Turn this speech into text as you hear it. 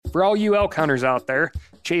For all you elk hunters out there,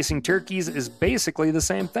 chasing turkeys is basically the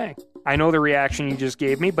same thing. I know the reaction you just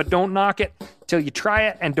gave me, but don't knock it till you try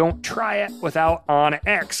it, and don't try it without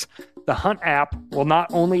OnX. The Hunt app will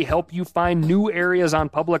not only help you find new areas on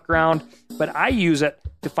public ground, but I use it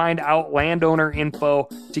to find out landowner info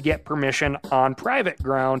to get permission on private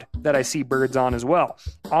ground that I see birds on as well.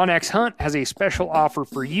 OnX Hunt has a special offer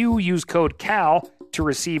for you. Use code CAL to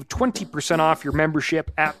receive 20% off your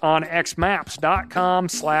membership at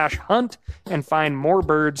onxmaps.com/hunt and find more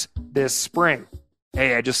birds this spring.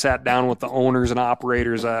 Hey, I just sat down with the owners and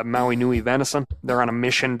operators of Maui Nui Venison. They're on a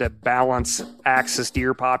mission to balance axis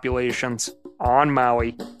deer populations on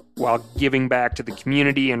Maui while giving back to the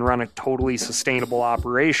community and run a totally sustainable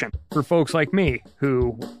operation. For folks like me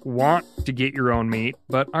who want to get your own meat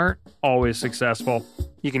but aren't always successful,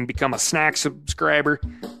 you can become a snack subscriber,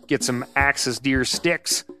 get some axis deer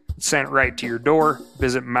sticks sent right to your door.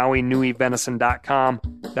 Visit MauiNuiVenison.com.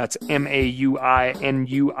 That's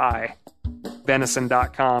MAUINUI.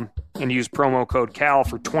 venison.com and use promo code CAL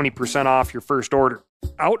for 20% off your first order.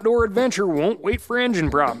 Outdoor adventure won't wait for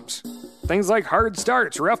engine problems. Things like hard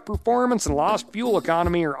starts, rough performance, and lost fuel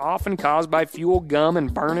economy are often caused by fuel gum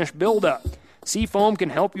and varnish buildup. Seafoam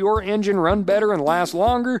can help your engine run better and last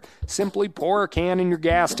longer. Simply pour a can in your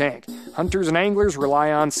gas tank. Hunters and anglers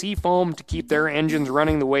rely on Seafoam to keep their engines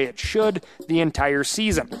running the way it should the entire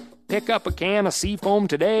season. Pick up a can of Seafoam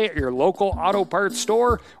today at your local auto parts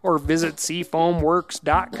store or visit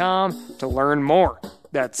seafoamworks.com to learn more.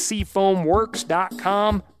 That's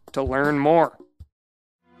seafoamworks.com to learn more.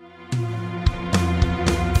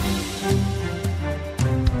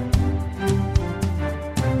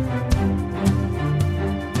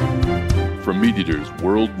 From MeatEater's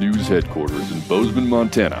World News Headquarters in Bozeman,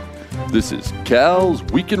 Montana, this is Cal's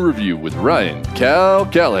Week in Review with Ryan Cal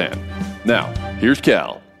Callahan. Now, here's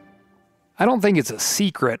Cal. I don't think it's a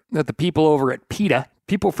secret that the people over at PETA,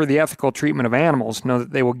 People for the Ethical Treatment of Animals, know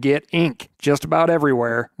that they will get ink just about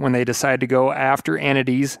everywhere when they decide to go after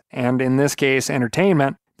entities, and in this case,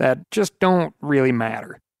 entertainment, that just don't really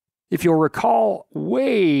matter. If you'll recall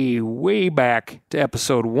way back to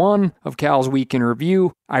episode 1 of Cal's Week in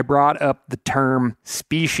Review, I brought up the term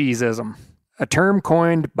speciesism, a term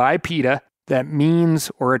coined by PETA that means,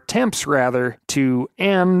 or attempts rather, to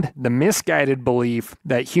end the misguided belief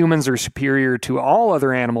that humans are superior to all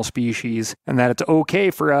other animal species and that it's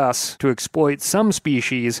okay for us to exploit some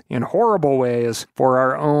species in horrible ways for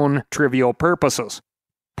our own trivial purposes.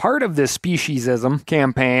 Part of this speciesism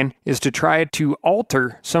campaign is to try to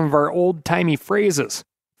alter some of our old-timey phrases.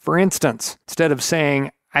 For instance, instead of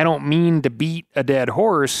saying, "I don't mean to beat a dead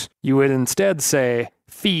horse," you would instead say,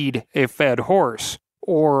 "feed a fed horse."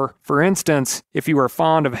 Or, for instance, if you are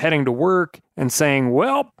fond of heading to work and saying,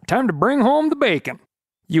 "Well, time to bring home the bacon,"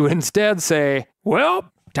 you would instead say, "Well,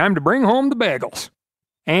 time to bring home the bagels."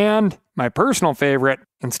 And, my personal favorite,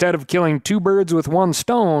 instead of killing 2 birds with 1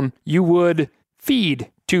 stone, you would feed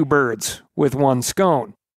 2 birds with 1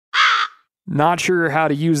 scone. Not sure how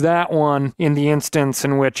to use that one in the instance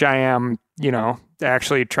in which I am,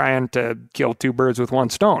 actually trying to kill 2 birds with 1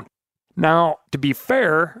 stone. Now, to be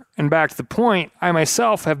fair, and back to the point, I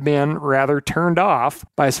myself have been rather turned off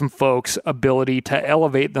by some folks' ability to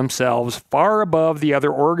elevate themselves far above the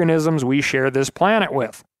other organisms we share this planet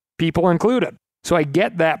with, people included. So I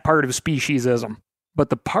get that part of speciesism. But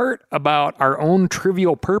the part about our own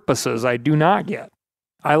trivial purposes I do not get.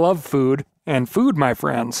 I love food, and food, my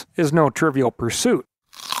friends, is no trivial pursuit.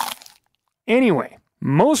 Anyway,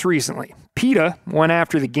 most recently, PETA went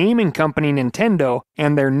after the gaming company Nintendo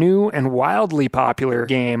and their new and wildly popular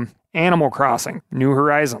game, Animal Crossing: New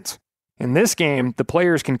Horizons. In this game, the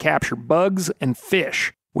players can capture bugs and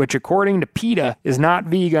fish, which according to PETA is not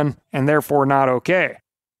vegan and therefore not okay.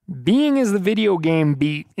 Being as the video game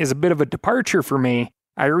beat is a bit of a departure for me,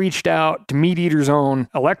 I reached out to MeatEater's own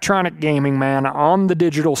electronic gaming man on the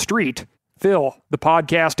digital street, Phil, the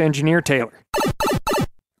podcast engineer Taylor.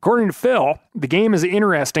 According to Phil, the game is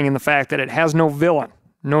interesting in the fact that it has no villain,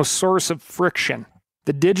 no source of friction.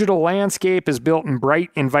 The digital landscape is built in bright,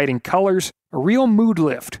 inviting colors, a real mood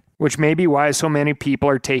lift, which may be why so many people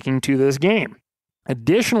are taking to this game.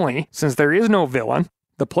 Additionally, since there is no villain,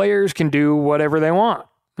 the players can do whatever they want,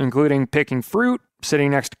 including picking fruit, sitting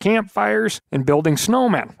next to campfires, and building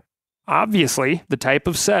snowmen. Obviously, the type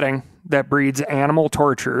of setting that breeds animal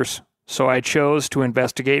torturers, so I chose to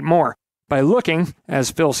investigate more by looking, as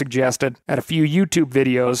Phil suggested, at a few YouTube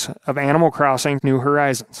videos of Animal Crossing: New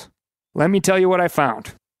Horizons. Let me tell you what I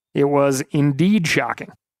found. It was indeed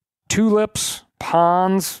shocking. Tulips,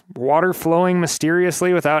 ponds, water flowing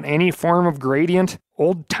mysteriously without any form of gradient,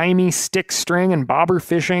 old-timey stick string and bobber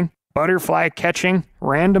fishing, butterfly catching,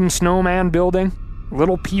 random snowman building,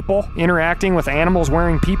 little people interacting with animals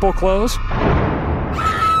wearing people clothes.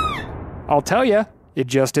 I'll tell you, it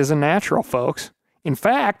just isn't natural, folks. In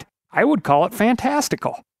fact, I would call it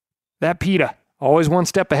fantastical. That PETA, always one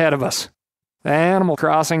step ahead of us. The Animal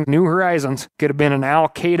Crossing New Horizons could have been an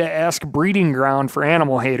Al-Qaeda-esque breeding ground for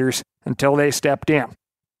animal haters until they stepped in.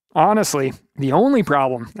 Honestly, the only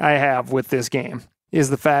problem I have with this game is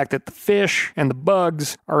the fact that the fish and the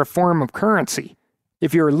bugs are a form of currency.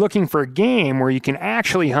 If you're looking for a game where you can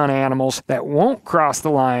actually hunt animals that won't cross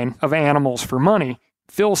the line of animals for money,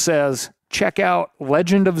 Phil says, check out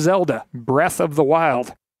Legend of Zelda: Breath of the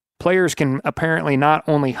Wild. Players can apparently not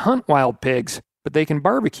only hunt wild pigs, but they can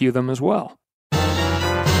barbecue them as well.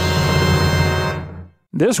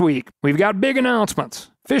 This week, we've got big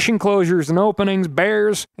announcements. Fishing closures and openings,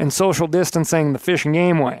 bears, and social distancing the Fish and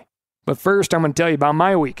Game way. But first, I'm going to tell you about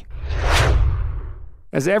my week.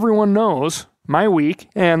 As everyone knows, my week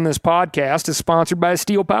and this podcast is sponsored by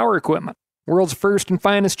Steel Power Equipment, world's first and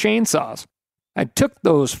finest chainsaws. I took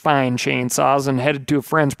those fine chainsaws and headed to a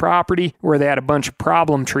friend's property where they had a bunch of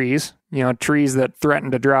problem trees, trees that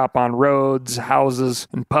threatened to drop on roads, houses,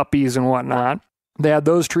 and puppies and whatnot. They had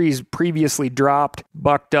those trees previously dropped,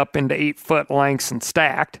 bucked up into 8-foot lengths and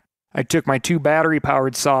stacked. I took my 2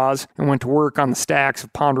 battery-powered saws and went to work on the stacks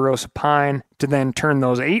of ponderosa pine to then turn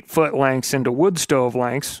those 8-foot lengths into wood stove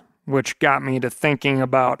lengths, which got me to thinking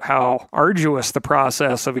about how arduous the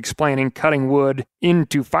process of explaining cutting wood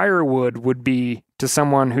into firewood would be to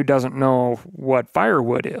someone who doesn't know what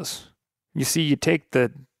firewood is. You see, you take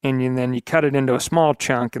and then you cut it into a small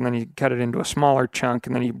chunk, and then you cut it into a smaller chunk,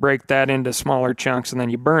 and then you break that into smaller chunks, and then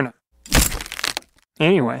you burn it.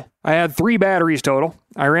 Anyway, I had 3 batteries total.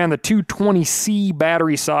 I ran the 220C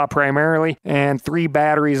battery saw primarily, and 3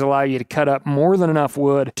 batteries allow you to cut up more than enough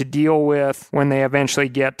wood to deal with when they eventually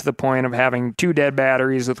get to the point of having 2 dead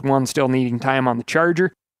batteries with 1 still needing time on the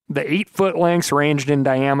charger. The 8-foot lengths ranged in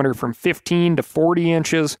diameter from 15 to 40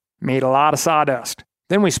 inches, made a lot of sawdust.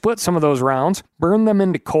 Then we split some of those rounds, burned them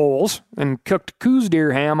into coals, and cooked Coos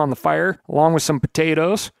deer ham on the fire, along with some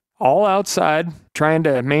potatoes, all outside, trying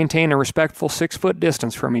to maintain a respectful 6-foot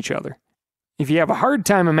distance from each other. If you have a hard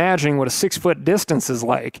time imagining what a 6-foot distance is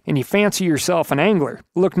like, and you fancy yourself an angler,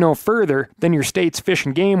 look no further than your state's Fish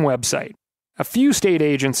and Game website. A few state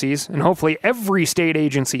agencies, and hopefully every state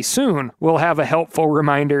agency soon, will have a helpful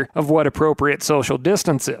reminder of what appropriate social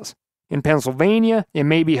distance is. In Pennsylvania, it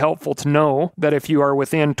may be helpful to know that if you are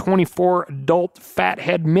within 24 adult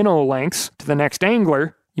fathead minnow lengths to the next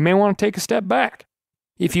angler, you may want to take a step back.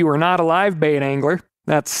 If you are not a live bait angler,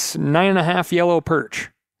 that's 9.5 yellow perch.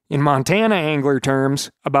 In Montana angler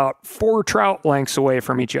terms, about 4 trout lengths away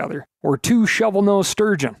from each other, or 2 shovel-nosed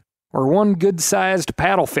sturgeon, or 1 good-sized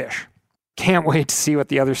paddlefish. Can't wait to see what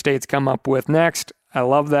the other states come up with next. I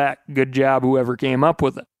love that. Good job, whoever came up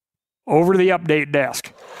with it. Over to the update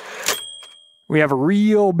desk. We have a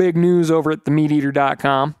real big news over at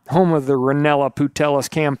themeateater.com, home of the Rinella Putelis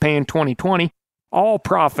Campaign 2020. All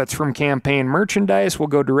profits from campaign merchandise will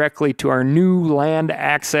go directly to our new land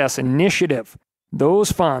access initiative.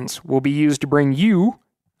 Those funds will be used to bring you,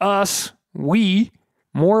 us, we,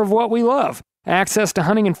 more of what we love. Access to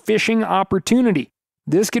hunting and fishing opportunity.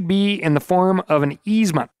 This could be in the form of an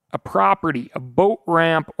easement, a property, a boat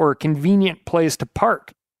ramp, or a convenient place to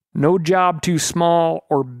park. No job too small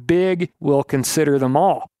or big, we'll consider them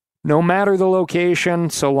all. No matter the location,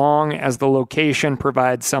 so long as the location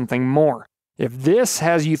provides something more. If this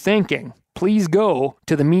has you thinking, please go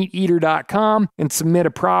to themeateater.com and submit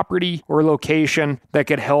a property or location that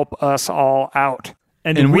could help us all out.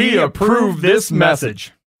 And we approve this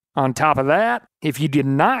message. On top of that, if you did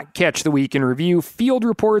not catch the Week in Review Field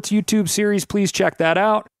Reports YouTube series, please check that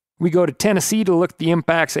out. We go to Tennessee to look at the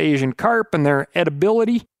impacts of Asian carp and their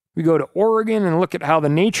edibility. We go to Oregon and look at how the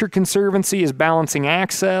Nature Conservancy is balancing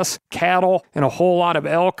access, cattle, and a whole lot of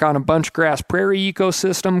elk on a bunchgrass prairie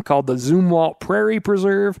ecosystem called the Zumwalt Prairie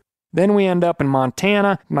Preserve. Then we end up in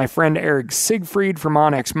Montana, my friend Eric Siegfried from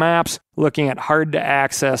Onyx Maps, looking at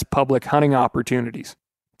hard-to-access public hunting opportunities.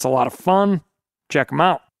 It's a lot of fun. Check them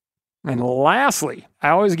out. And lastly, I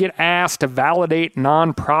always get asked to validate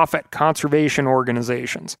nonprofit conservation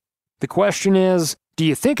organizations. The question is, do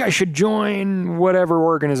you think I should join whatever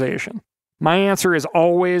organization? My answer is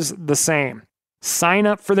always the same. Sign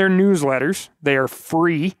up for their newsletters. They are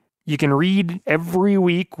free. You can read every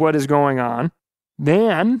week what is going on.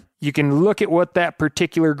 Then you can look at what that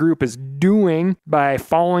particular group is doing by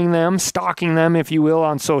following them, stalking them, if you will,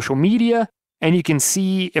 on social media. And you can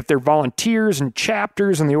see if their volunteers and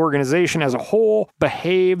chapters and the organization as a whole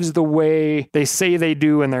behaves the way they say they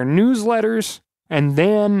do in their newsletters. and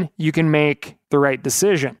then you can make the right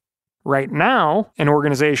decision. Right now, an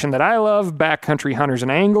organization that I love, Backcountry Hunters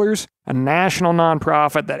and Anglers, a national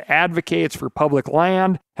nonprofit that advocates for public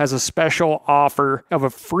land, has a special offer of a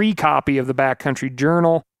free copy of the Backcountry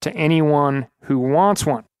Journal to anyone who wants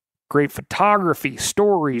one. Great photography,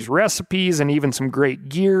 stories, recipes, and even some great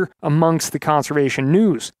gear amongst the conservation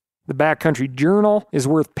news. The Backcountry Journal is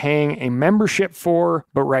worth paying a membership for,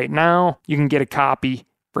 but right now, you can get a copy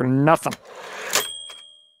for nothing.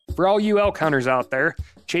 For all you elk hunters out there,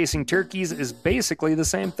 chasing turkeys is basically the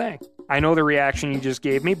same thing. I know the reaction you just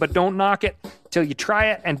gave me, but don't knock it till you try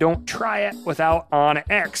it, and don't try it without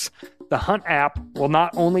OnX. The Hunt app will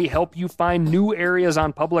not only help you find new areas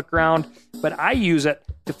on public ground, but I use it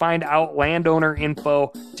to find out landowner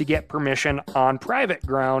info to get permission on private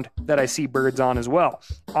ground that I see birds on as well.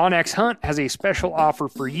 OnX Hunt has a special offer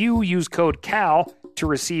for you. Use code CAL to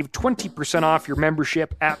receive 20% off your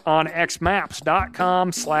membership at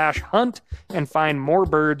onxmaps.com/hunt and find more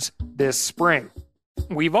birds this spring.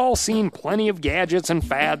 We've all seen plenty of gadgets and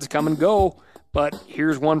fads come and go, but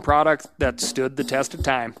here's one product that stood the test of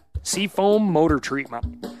time: Seafoam Motor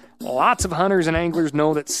Treatment. Lots of hunters and anglers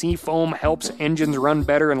know that Seafoam helps engines run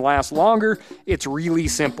better and last longer. It's really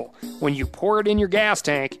simple. When you pour it in your gas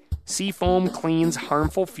tank, Seafoam cleans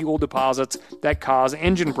harmful fuel deposits that cause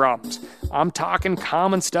engine problems. I'm talking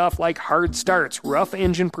common stuff like hard starts, rough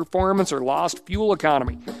engine performance, or lost fuel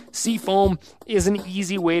economy. Seafoam is an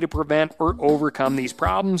easy way to prevent or overcome these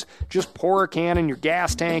problems. Just pour a can in your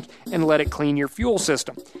gas tank and let it clean your fuel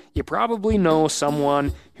system. You probably know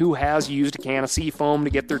someone who has used a can of Seafoam to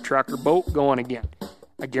get their truck or boat going again.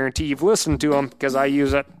 I guarantee you've listened to them because I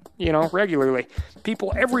use it regularly.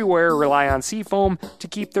 People everywhere rely on Seafoam to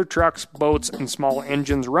keep their trucks, boats, and small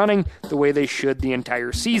engines running the way they should the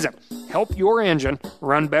entire season. Help your engine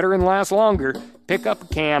run better and last longer. Pick up a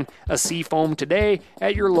can of Seafoam today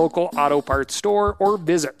at your local auto parts store or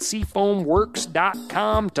visit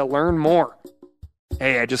seafoamworks.com to learn more.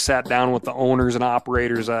 Hey, I just sat down with the owners and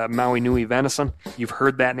operators of Maui Nui Venison. You've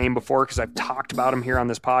heard that name before because I've talked about them here on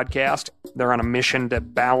this podcast. They're on a mission to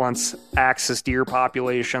balance axis deer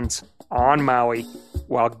populations on Maui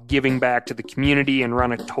while giving back to the community and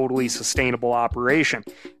run a totally sustainable operation.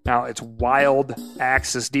 Now, it's wild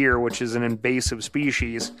axis deer, which is an invasive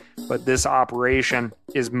species, but this operation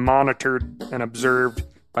is monitored and observed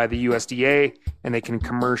by the USDA, and they can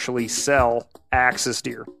commercially sell axis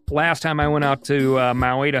deer. Last time I went out to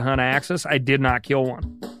Maui to hunt axis, I did not kill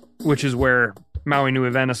one, which is where Maui Nui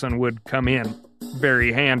Venison would come in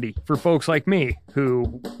very handy for folks like me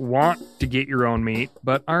who want to get your own meat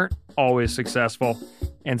but aren't always successful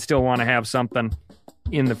and still want to have something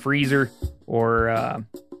in the freezer or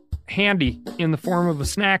handy in the form of a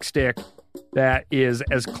snack stick that is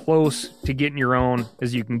as close to getting your own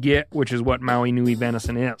as you can get, which is what Maui Nui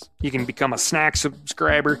Venison is. You can become a snack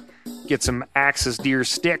subscriber, get some axis deer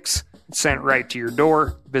sticks sent right to your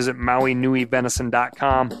door. Visit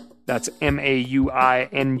MauiNuiVenison.com. That's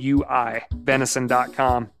MAUINUI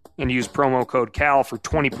venison.com, and use promo code CAL for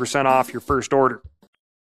 20% off your first order.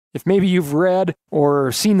 If maybe you've read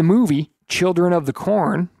or seen the movie Children of the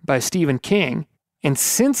Corn by Stephen King, and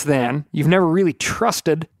since then, you've never really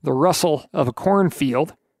trusted the rustle of a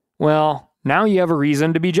cornfield, well, now you have a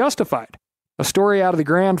reason to be justified. A story out of the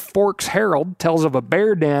Grand Forks Herald tells of a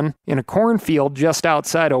bear den in a cornfield just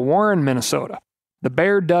outside of Warren, Minnesota. The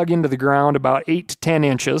bear dug into the ground about 8 to 10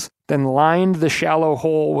 inches, then lined the shallow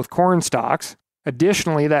hole with corn stalks.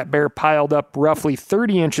 Additionally, that bear piled up roughly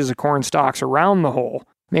 30 inches of corn stalks around the hole,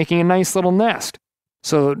 making a nice little nest.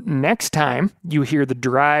 So next time you hear the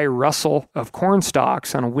dry rustle of corn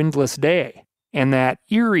stalks on a windless day, and that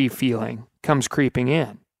eerie feeling comes creeping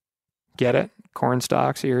in. Get it? Corn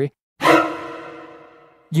stalks, eerie?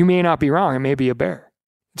 You may not be wrong. It may be a bear.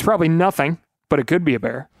 It's probably nothing, but it could be a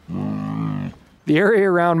bear. The area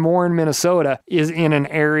around Warren, Minnesota is in an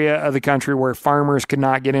area of the country where farmers could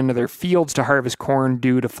not get into their fields to harvest corn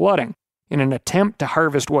due to flooding. In an attempt to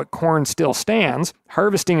harvest what corn still stands,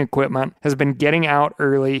 harvesting equipment has been getting out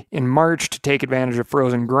early in March to take advantage of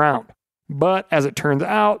frozen ground. But as it turns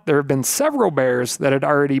out, there have been several bears that had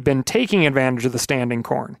already been taking advantage of the standing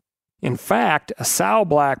corn. In fact, a sow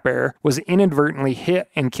black bear was inadvertently hit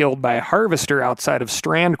and killed by a harvester outside of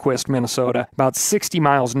Strandquist, Minnesota, about 60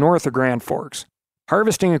 miles north of Grand Forks.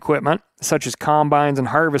 Harvesting equipment, such as combines and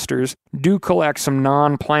harvesters, do collect some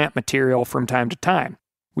non-plant material from time to time.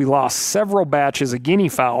 We lost several batches of guinea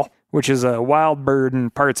fowl, which is a wild bird in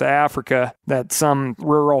parts of Africa that some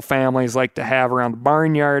rural families like to have around the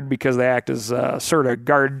barnyard because they act as a sort of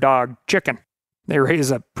guard dog chicken. They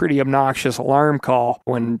raise a pretty obnoxious alarm call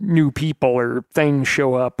when new people or things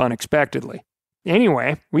show up unexpectedly.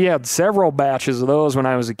 Anyway, we had several batches of those when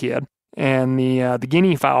I was a kid, and the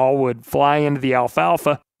guinea fowl would fly into the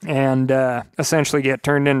alfalfa and essentially get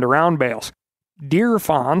turned into round bales. Deer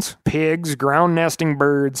fawns, pigs, ground nesting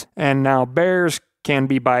birds, and now bears can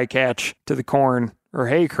be bycatch to the corn or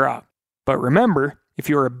hay crop. But remember, if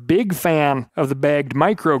you're a big fan of the bagged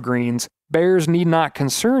microgreens, bears need not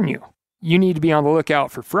concern you. You need to be on the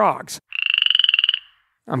lookout for frogs.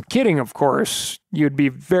 I'm kidding, of course. You'd be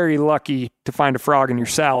very lucky to find a frog in your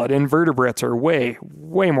salad. Invertebrates are way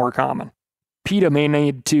more common. PETA may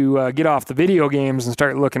need to get off the video games and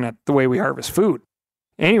start looking at the way we harvest food.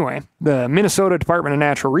 Anyway, the Minnesota Department of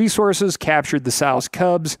Natural Resources captured the sow's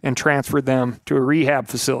cubs and transferred them to a rehab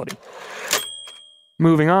facility.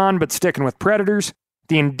 Moving on, but sticking with predators,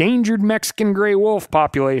 the endangered Mexican gray wolf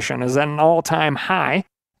population is at an all-time high.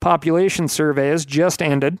 Population surveys just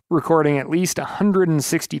ended, recording at least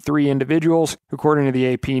 163 individuals, according to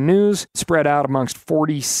the AP News, spread out amongst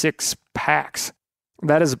 46 packs.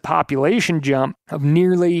 That is a population jump of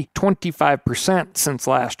nearly 25% since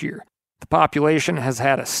last year. The population has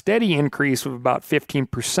had a steady increase of about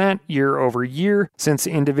 15% year over year since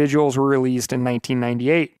individuals were released in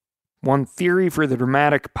 1998. One theory for the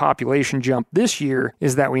dramatic population jump this year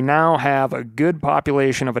is that we now have a good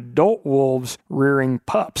population of adult wolves rearing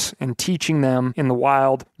pups and teaching them in the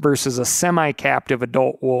wild versus a semi-captive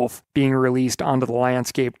adult wolf being released onto the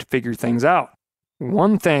landscape to figure things out.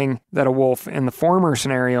 One thing that a wolf in the former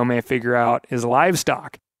scenario may figure out is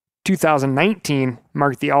livestock. 2019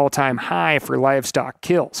 marked the all-time high for livestock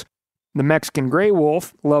kills. The Mexican gray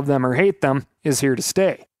wolf, love them or hate them, is here to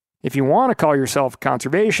stay. If you want to call yourself a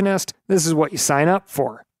conservationist, this is what you sign up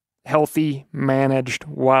for. Healthy, managed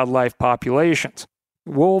wildlife populations.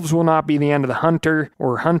 Wolves will not be the end of the hunter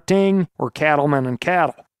or hunting or cattlemen and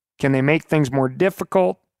cattle. Can they make things more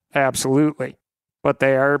difficult? Absolutely. But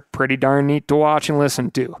they are pretty darn neat to watch and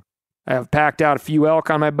listen to. I have packed out a few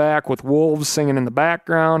elk on my back with wolves singing in the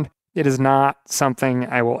background. It is not something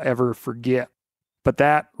I will ever forget. But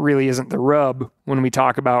that really isn't the rub when we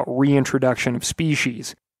talk about reintroduction of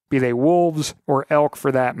species, be they wolves or elk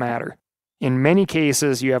for that matter. In many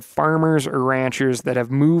cases, you have farmers or ranchers that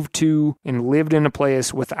have moved to and lived in a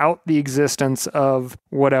place without the existence of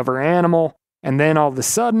whatever animal, and then all of a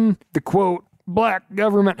sudden, the quote, black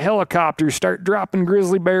government helicopters start dropping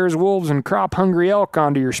grizzly bears, wolves, and crop-hungry elk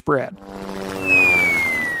onto your spread.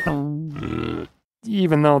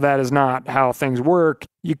 Even though that is not how things work,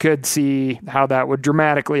 you could see how that would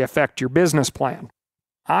dramatically affect your business plan.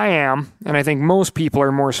 I am, and I think most people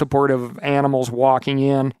are more supportive of animals walking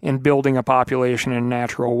in and building a population in a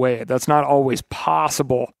natural way. That's not always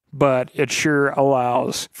possible, but it sure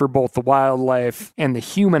allows for both the wildlife and the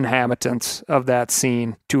human inhabitants of that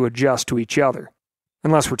scene to adjust to each other.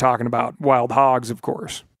 Unless we're talking about wild hogs, of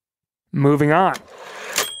course. Moving on.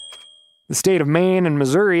 The state of Maine and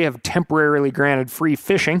Missouri have temporarily granted free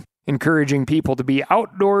fishing, encouraging people to be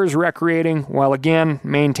outdoors recreating while again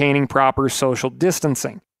maintaining proper social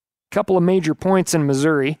distancing. A couple of major points in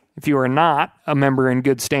Missouri. If you are not a member in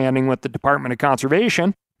good standing with the Department of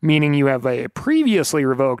Conservation, meaning you have a previously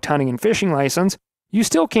revoked hunting and fishing license, you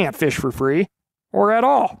still can't fish for free, or at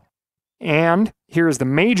all. And here's the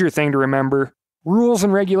major thing to remember, rules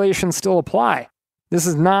and regulations still apply. This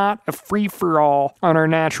is not a free-for-all on our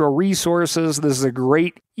natural resources. This is a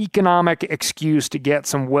great economic excuse to get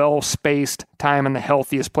some well-spaced time in the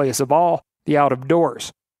healthiest place of all, the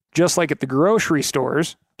out-of-doors. Just like at the grocery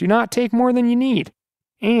stores, do not take more than you need.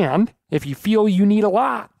 And if you feel you need a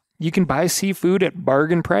lot, you can buy seafood at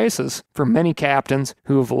bargain prices from many captains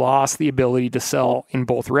who have lost the ability to sell in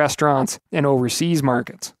both restaurants and overseas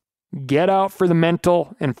markets. Get out for the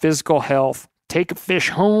mental and physical health. Take a fish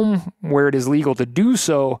home where it is legal to do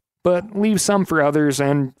so, but leave some for others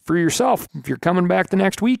and for yourself if you're coming back the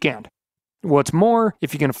next weekend. What's more,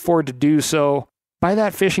 if you can afford to do so, buy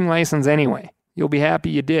that fishing license anyway. You'll be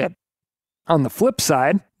happy you did. On the flip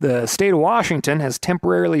side, the state of Washington has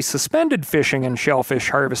temporarily suspended fishing and shellfish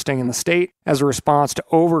harvesting in the state as a response to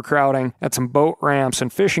overcrowding at some boat ramps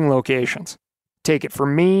and fishing locations. Take it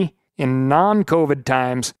from me, in non-COVID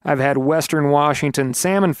times, I've had Western Washington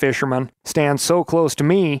salmon fishermen stand so close to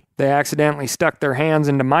me they accidentally stuck their hands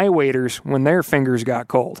into my waders when their fingers got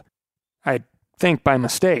cold. I think by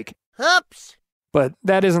mistake. Oops! But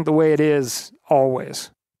that isn't the way it is always.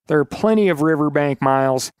 There are plenty of riverbank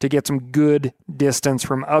miles to get some good distance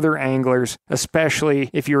from other anglers, especially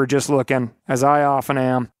if you were just looking, as I often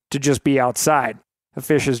am, to just be outside. A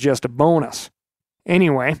fish is just a bonus.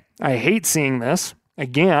 Anyway, I hate seeing this.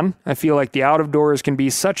 Again, I feel like the out-of-doors can be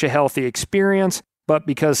such a healthy experience, but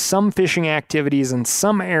because some fishing activities in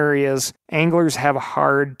some areas, anglers have a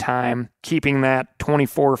hard time keeping that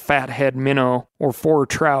 24 fathead minnow or 4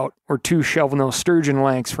 trout or 2 shovelnose sturgeon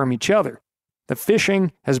lengths from each other. The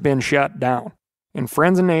fishing has been shut down. And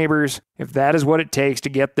friends and neighbors, if that is what it takes to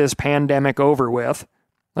get this pandemic over with,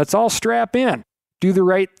 let's all strap in, do the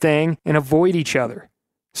right thing, and avoid each other.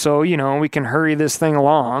 So, we can hurry this thing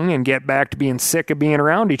along and get back to being sick of being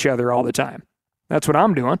around each other all the time. That's what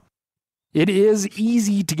I'm doing. It is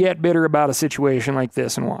easy to get bitter about a situation like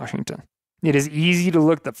this in Washington. It is easy to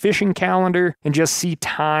look at the fishing calendar and just see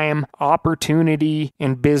time, opportunity,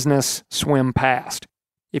 and business swim past.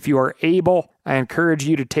 If you are able, I encourage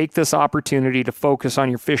you to take this opportunity to focus on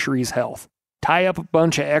your fisheries health. Tie up a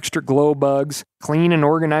bunch of extra glow bugs, clean and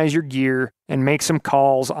organize your gear, and make some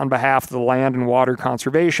calls on behalf of the Land and Water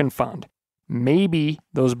Conservation Fund. Maybe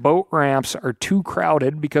those boat ramps are too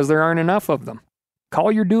crowded because there aren't enough of them. Call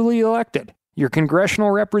your duly elected, your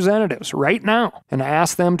congressional representatives right now, and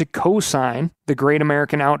ask them to co-sign the Great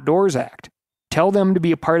American Outdoors Act. Tell them to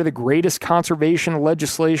be a part of the greatest conservation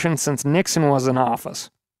legislation since Nixon was in office.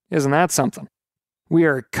 Isn't that something? We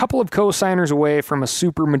are a couple of co-signers away from a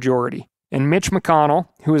supermajority, and Mitch McConnell,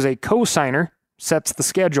 who is a co-signer, sets the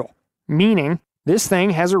schedule, meaning this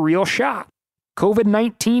thing has a real shot.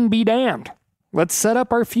 COVID-19 be damned. Let's set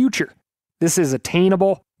up our future. This is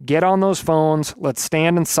attainable. Get on those phones. Let's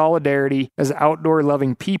stand in solidarity as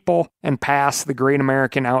outdoor-loving people and pass the Great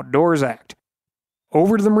American Outdoors Act.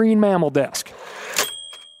 Over to the Marine Mammal Desk.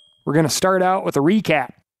 We're going to start out with a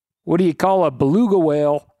recap. What do you call a beluga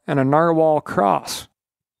whale and a narwhal cross?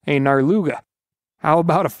 A narluga. How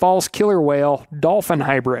about a false killer whale dolphin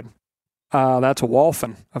hybrid? That's a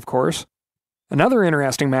wholphin, of course. Another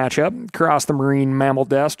interesting matchup across the Marine Mammal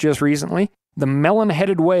Desk just recently. The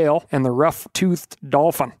melon-headed whale and the rough-toothed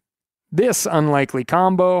dolphin. This unlikely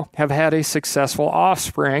combo have had a successful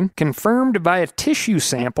offspring confirmed via tissue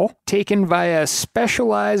sample taken via a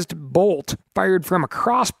specialized bolt fired from a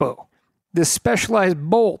crossbow. This specialized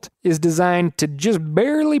bolt is designed to just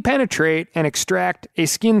barely penetrate and extract a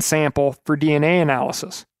skin sample for DNA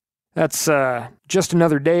analysis. That's just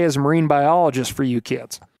another day as a marine biologist for you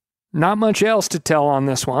kids. Not much else to tell on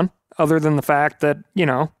this one, other than the fact that,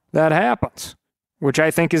 that happens, which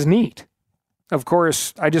I think is neat. Of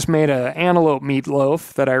course, I just made an antelope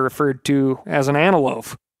meatloaf that I referred to as an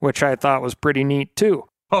antelope, which I thought was pretty neat too.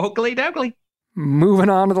 Oakley dokley. Moving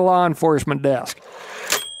on to the law enforcement desk.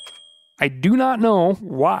 I do not know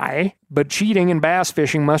why, but cheating and bass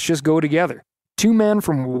fishing must just go together. 2 men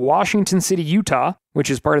from Washington City, Utah, which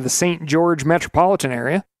is part of the St. George metropolitan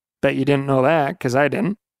area, bet you didn't know that, because I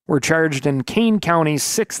didn't, were charged in Kane County's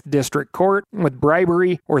 6th District Court with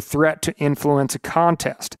bribery or threat to influence a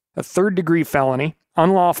contest, a 3rd-degree felony,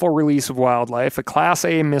 unlawful release of wildlife, a Class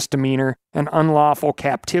A misdemeanor, and unlawful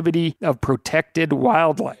captivity of protected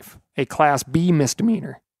wildlife, a Class B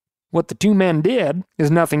misdemeanor. What the 2 men did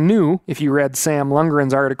is nothing new if you read Sam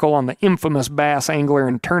Lundgren's article on the infamous bass angler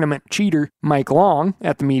and tournament cheater Mike Long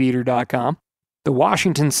at themeateater.com. The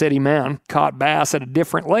Washington City men caught bass at a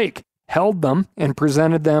different lake, held them, and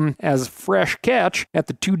presented them as fresh catch at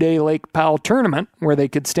the 2-day Lake Powell tournament where they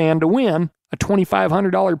could stand to win a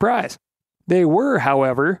 $2,500 prize. They were,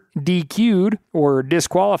 however, DQ'd or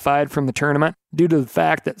disqualified from the tournament due to the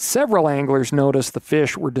fact that several anglers noticed the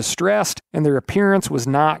fish were distressed and their appearance was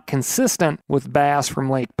not consistent with bass from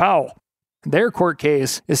Lake Powell. Their court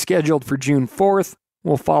case is scheduled for June 4th.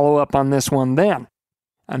 We'll follow up on this one then.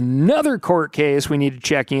 Another court case we need to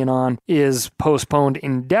check in on is postponed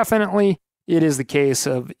indefinitely. It is the case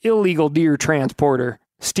of illegal deer transporter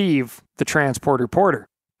Steve, the transporter porter.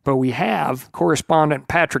 But we have correspondent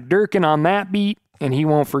Patrick Durkin on that beat, and he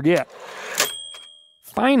won't forget.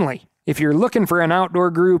 Finally, if you're looking for an outdoor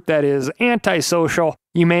group that is antisocial,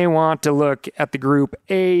 you may want to look at the group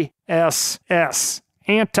ASS,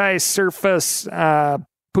 Anti-Surface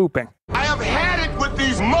Pooping. I have had it with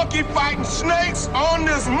these monkey-fighting snakes on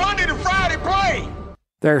this Monday to Friday plane.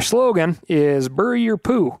 Their slogan is bury your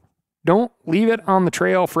poo. Don't leave it on the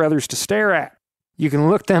trail for others to stare at. You can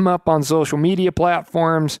look them up on social media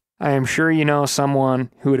platforms. I am sure you know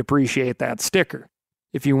someone who would appreciate that sticker.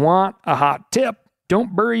 If you want a hot tip,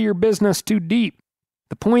 don't bury your business too deep.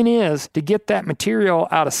 The point is to get that material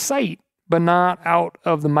out of sight, but not out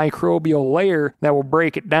of the microbial layer that will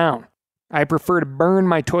break it down. I prefer to burn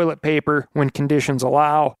my toilet paper when conditions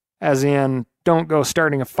allow, as in, don't go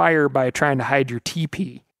starting a fire by trying to hide your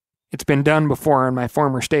TP. It's been done before in my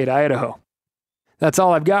former state, Idaho. That's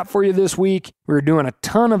all I've got for you this week. We're doing a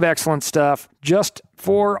ton of excellent stuff just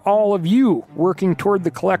for all of you working toward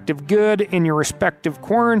the collective good in your respective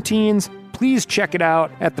quarantines. Please check it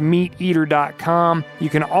out at themeateater.com. You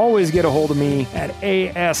can always get a hold of me at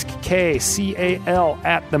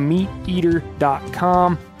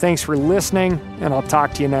askcal@themeateater.com. Thanks for listening, and I'll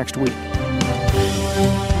talk to you next week.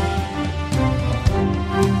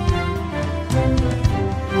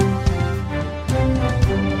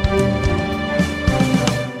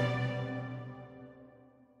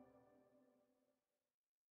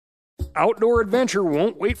 Outdoor adventure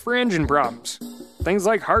won't wait for engine problems. Things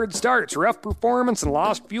like hard starts, rough performance, and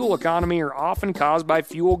lost fuel economy are often caused by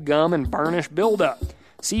fuel gum and varnish buildup.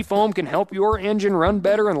 Seafoam can help your engine run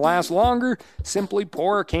better and last longer. Simply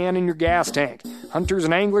pour a can in your gas tank. Hunters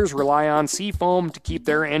and anglers rely on Seafoam to keep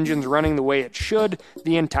their engines running the way it should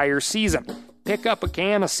the entire season. Pick up a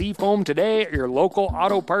can of Seafoam today at your local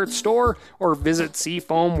auto parts store or visit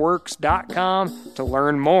SeafoamWorks.com to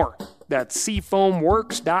learn more. That's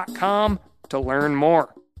SeafoamWorks.com to learn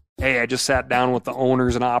more. Hey, I just sat down with the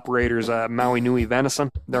owners and operators of Maui Nui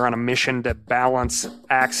Venison. They're on a mission to balance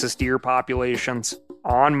axis deer populations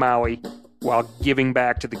on Maui while giving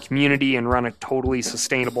back to the community and run a totally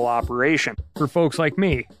sustainable operation. For folks like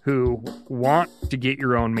me who want to get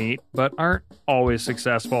your own meat but aren't always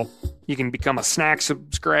successful, you can become a snack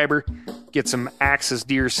subscriber, get some axis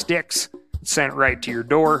deer sticks sent right to your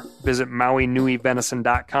door. Visit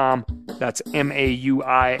MauiNuiVenison.com. That's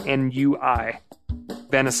MAUINUI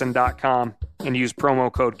venison.com and use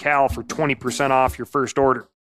promo code CAL for 20% off your first order.